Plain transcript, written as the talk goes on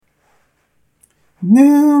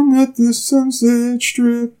Down at the Sunset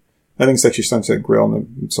Strip. I think it's actually Sunset Grill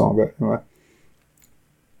in the song, but anyway.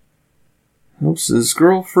 Helps his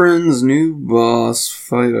girlfriend's new boss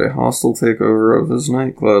fight a hostile takeover of his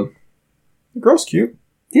nightclub. The girl's cute.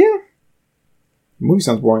 Yeah. The movie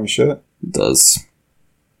sounds boring as shit. It does.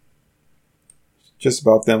 Just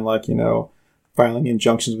about them, like, filing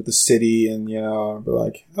injunctions with the city and, be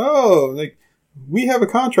like, oh, like, we have a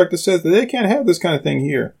contract that says that they can't have this kind of thing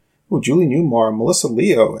here. Oh, Julie Newmar, Melissa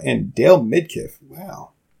Leo, and Dale Midkiff.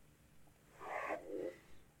 Wow.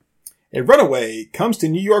 A runaway comes to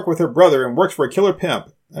New York with her brother and works for a killer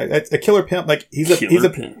pimp. A killer pimp, like, he's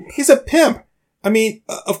a pimp. I mean,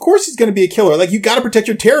 of course he's going to be a killer. Like, you got to protect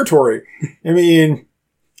your territory. I mean,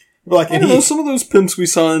 like, I don't know. Some of those pimps we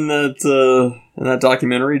saw in that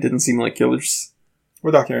documentary didn't seem like killers.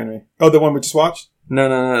 What documentary? Oh, the one we just watched? No.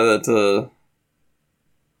 That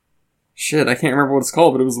shit, I can't remember what it's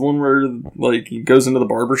called, but it was the one where, like, he goes into the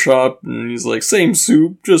barbershop and he's like, same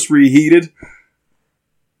soup, just reheated.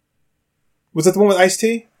 Was that the one with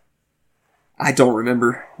Ice-T? I don't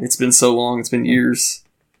remember. It's been so long. It's been years.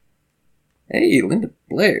 Hey, Linda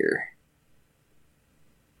Blair.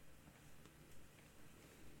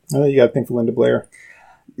 Oh, you got a thing for Linda Blair.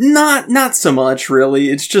 Not so much, really.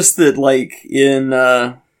 It's just that, like, in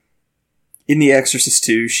The Exorcist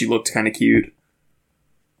 2, she looked kind of cute.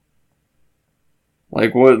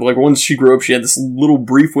 Like once she grew up, she had this little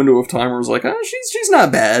brief window of time where it was like, she's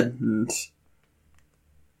not bad. And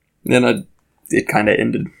then it kind of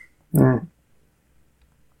ended. Mm.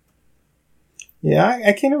 Yeah,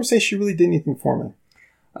 I can't ever say she really did anything for me.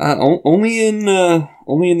 Only in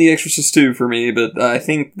The Exorcist 2 for me, but I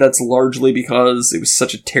think that's largely because it was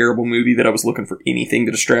such a terrible movie that I was looking for anything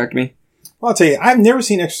to distract me. Well, I'll tell you, I've never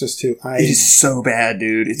seen Exorcist 2. It is so bad,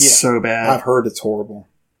 dude. It's so bad. I've heard it's horrible.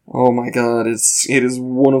 Oh my god, it is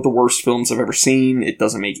one of the worst films I've ever seen. It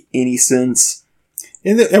doesn't make any sense.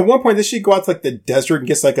 At one point, does she go out to, like, the desert and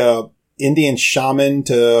gets, like, a Indian shaman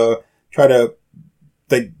to try to,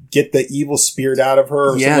 like, get the evil spirit out of her?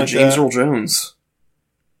 Or yeah, like James that? Earl Jones.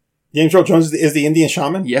 James Earl Jones is the Indian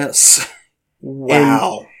shaman? Yes.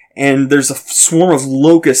 Wow. And there's a swarm of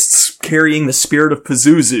locusts carrying the spirit of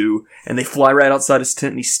Pazuzu, and they fly right outside his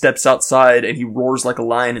tent, and he steps outside, and he roars like a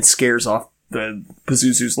lion and scares off the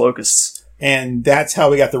Pazuzu's locusts. And that's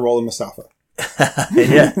how we got the role of Mustafa.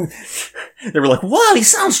 Yeah. They were like, wow, he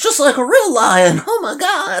sounds just like a real lion. Oh my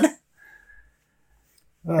god.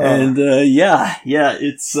 And, yeah,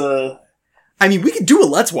 it's, I mean, we could do a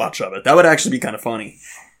Let's Watch of it. That would actually be kind of funny.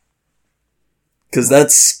 Cause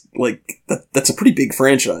that's, like, that's a pretty big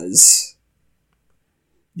franchise.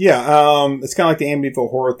 Yeah, it's kind of like the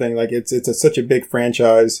Amityville Horror thing. Like, it's such a big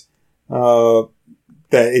franchise, that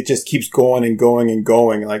it just keeps going and going and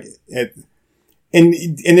going. Like, and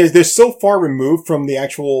they're so far removed from the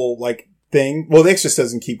actual, like, thing. Well, The Exorcist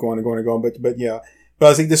doesn't keep going and going and going, but yeah. But I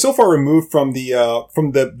was like, they're so far removed from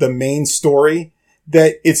the main story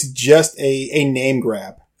that it's just a name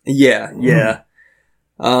grab. Yeah.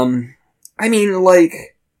 I mean,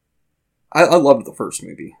 like, I loved the first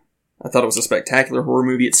movie. I thought it was a spectacular horror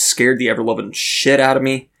movie. It scared the ever-loving shit out of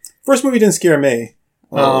me. First movie didn't scare me.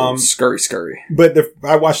 Scurry. But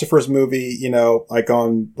I watched the first movie, like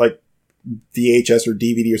on, like, VHS or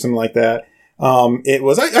DVD or something like that. It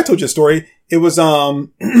was, I told you a story. It was,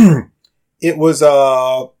 it was,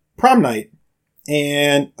 prom night.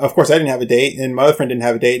 And of course I didn't have a date and my other friend didn't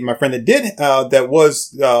have a date. And my friend that did, that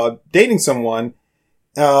was, dating someone,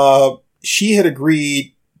 she had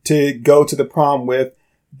agreed to go to the prom with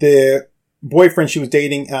the boyfriend she was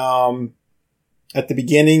dating, at the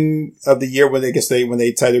beginning of the year when they decided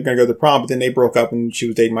they're going to go to the prom, but then they broke up and she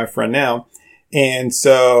was dating my friend now. And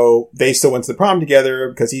so they still went to the prom together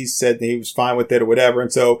because he said he was fine with it or whatever.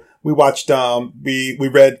 And so we watched, we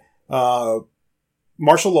read,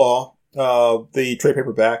 Martial Law, the trade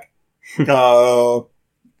paperback, and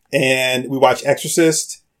we watched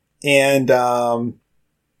Exorcist and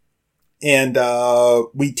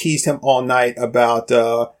we teased him all night about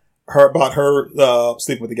her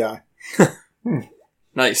sleeping with the guy.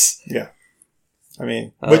 Nice. Yeah. I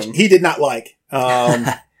mean, which he did not like.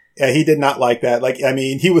 Yeah, he did not like that. Like, I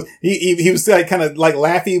mean, he was like kind of like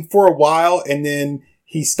laughy for a while and then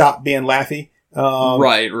he stopped being laughy.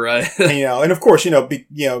 Right. And of course, like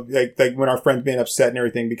when our friend's being upset and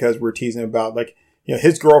everything because we're teasing about like,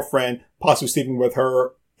 his girlfriend possibly sleeping with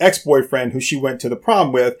her ex-boyfriend who she went to the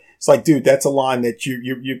prom with. It's like, dude, that's a line that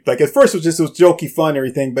you like, at first it was jokey fun and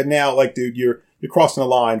everything, but now like, dude, you're crossing the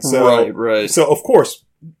line. So, right. So of course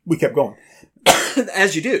we kept going.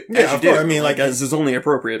 As you do. Yeah, of course. I mean, like, as is only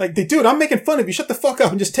appropriate. Like, dude, I'm making fun of you. Shut the fuck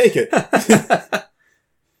up and just take it.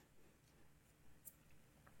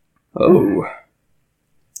 Oh.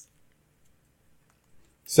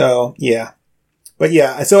 So, yeah. But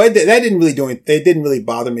yeah, so that didn't really do it. It didn't really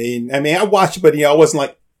bother me. I mean, I watched it, but, I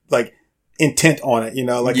wasn't like intent on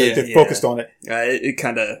it, focused on it. It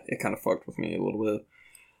kind of fucked with me a little bit.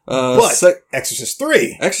 But Exorcist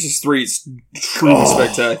 3. Exorcist 3 is truly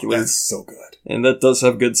spectacular. That's so good. And that does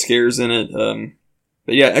have good scares in it.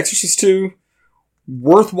 But yeah, Exorcist 2,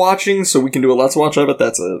 worth watching, so we can do a Let's Watch of it.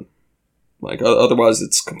 That's it. Like, otherwise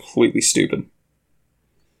it's completely stupid.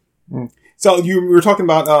 So you were talking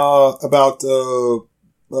about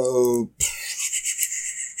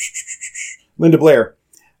Linda Blair.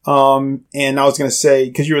 And I was going to say,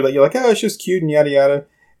 cause you're like, oh, she's cute and yada yada.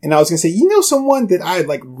 And I was going to say, someone that I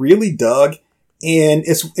really dug, and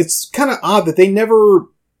it's kind of odd that they never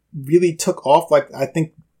really took off. Like, I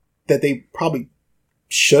think that they probably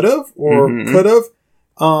should have or could have,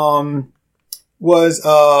 was,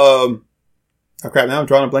 oh crap, now I'm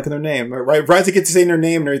drawing a blank on their name. Right as I get to saying their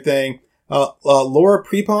name and everything. Laura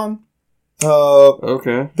Prepon.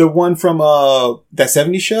 Okay. The one from, that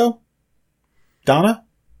 70s show. Donna?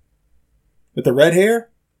 With the red hair?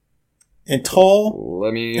 And tall?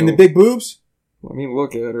 And the big boobs? Let me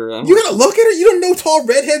look at her. You gotta look at her? You don't know tall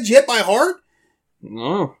redheads yet by heart?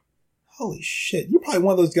 No. Holy shit. You're probably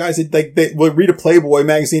one of those guys that will read a Playboy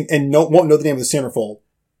magazine and won't know the name of the centerfold.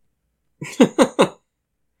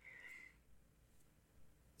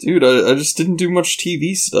 Dude, I just didn't do much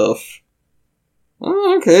TV stuff.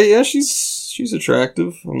 Oh, okay, yeah, she's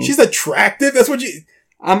attractive. She's attractive? That's what you...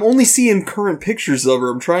 I'm only seeing current pictures of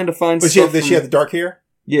her. I'm trying to find stuff. Does she have the dark hair?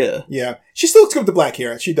 Yeah. Yeah. She still looks good with the black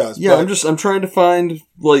hair. She does. Yeah, I'm trying to find,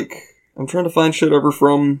 shit of her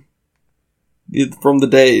from the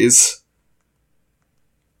days.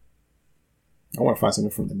 I want to find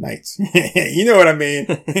something from the nights. You know what I mean?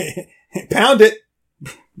 Pound it.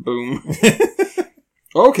 Boom.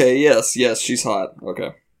 Okay, yes, she's hot.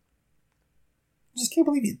 Okay. I just can't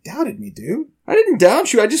believe you doubted me, dude. I didn't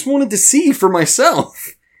doubt you. I just wanted to see for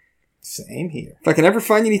myself. Same here. If I can ever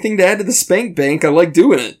find anything to add to the spank bank, I like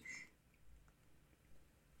doing it.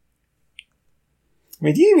 I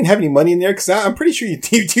mean, do you even have any money in there? Because I'm pretty sure you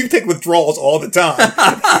take withdrawals all the time.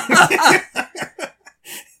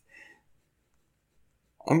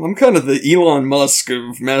 I'm kind of the Elon Musk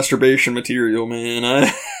of masturbation material,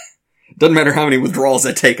 man. Doesn't matter how many withdrawals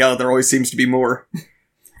I take out, there always seems to be more.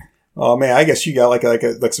 Oh man, I guess you got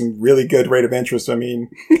like some really good rate of interest. I mean,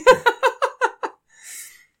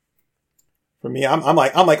 for me, I'm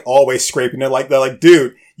always scraping it. They're like,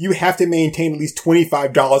 dude, you have to maintain at least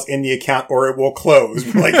 $25 in the account or it will close.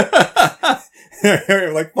 Like,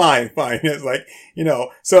 like fine. It's like,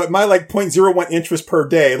 so at my 0.01 interest per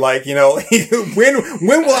day, when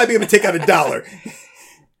will I be able to take out $1?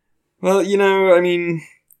 Well, I mean,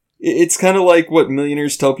 it's kind of like what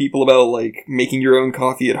millionaires tell people about, making your own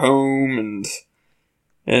coffee at home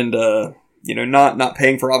and not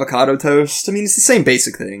paying for avocado toast. I mean, it's the same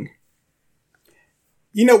basic thing.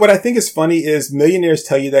 What I think is funny is millionaires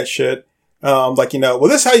tell you that shit. Well, this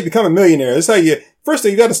is how you become a millionaire. This is how first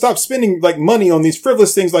thing, you got to stop spending money on these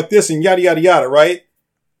frivolous things like this and yada, yada, yada, right?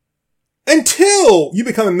 Until you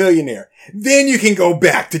become a millionaire. Then you can go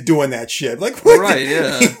back to doing that shit. What? Right,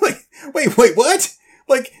 yeah. Wait, what?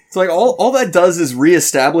 It's all that does is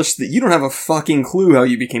reestablish that you don't have a fucking clue how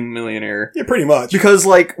you became a millionaire. Yeah, pretty much. Because,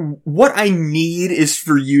 what I need is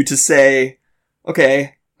for you to say,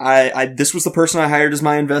 okay, this was the person I hired as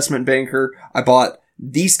my investment banker. I bought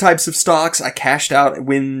these types of stocks. I cashed out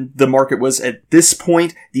when the market was at this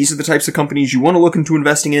point. These are the types of companies you want to look into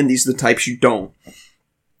investing in. These are the types you don't.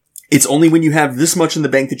 It's only when you have this much in the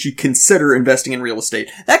bank that you consider investing in real estate.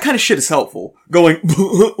 That kind of shit is helpful. Going,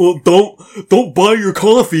 well, don't buy your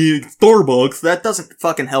coffee at Starbucks. That doesn't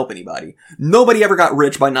fucking help anybody. Nobody ever got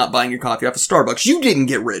rich by not buying your coffee off of Starbucks. You didn't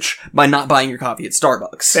get rich by not buying your coffee at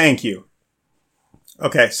Starbucks. Thank you.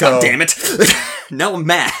 Okay, so... God damn it. Now I'm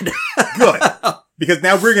mad. Good. Because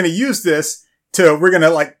now we're gonna use this we're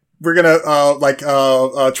gonna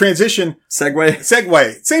transition. Segue.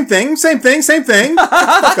 Same thing.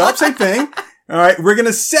 Fuck up, same thing. Alright, we're gonna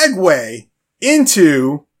segue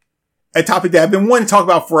into a topic that I've been wanting to talk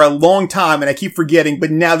about for a long time and I keep forgetting,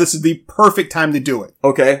 but now this is the perfect time to do it.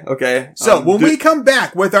 Okay. So, when we come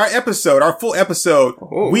back with our full episode,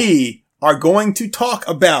 we are going to talk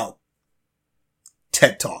about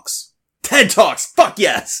TED Talks. TED Talks! Fuck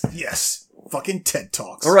yes! Yes. Fucking TED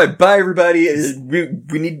Talks. Alright, bye everybody.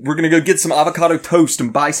 We're gonna go get some avocado toast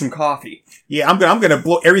and buy some coffee. Yeah, I'm gonna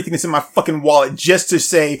blow everything that's in my fucking wallet just to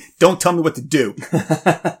say, don't tell me what to do.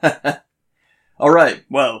 Alright,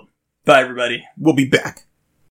 well, bye everybody. We'll be back.